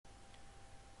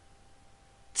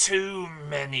Too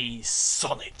many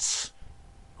sonnets,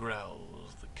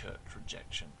 growls the curt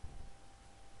rejection.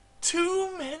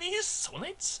 Too many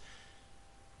sonnets?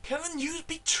 Can the news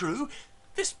be true?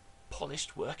 This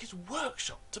polished work is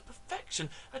workshopped to perfection,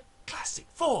 a classic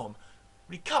form,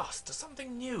 recast to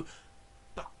something new.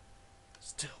 But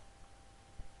still,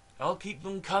 I'll keep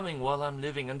them coming while I'm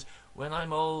living, and when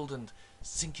I'm old and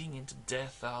sinking into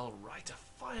death, I'll write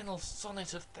a final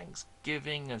sonnet of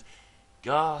thanksgiving and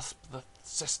gasp the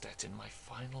sestet in my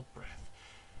final breath.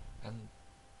 And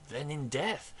then in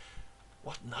death,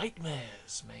 what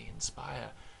nightmares may inspire,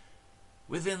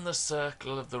 within the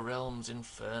circle of the realms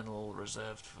infernal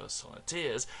reserved for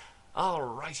sonneteers, I'll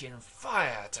write in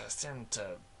fire to send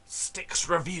to Styx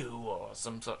Review or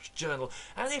some such journal,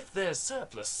 and if there's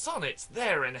surplus sonnets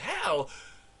there in hell,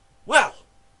 well,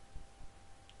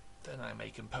 then I may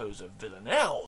compose a villanelle.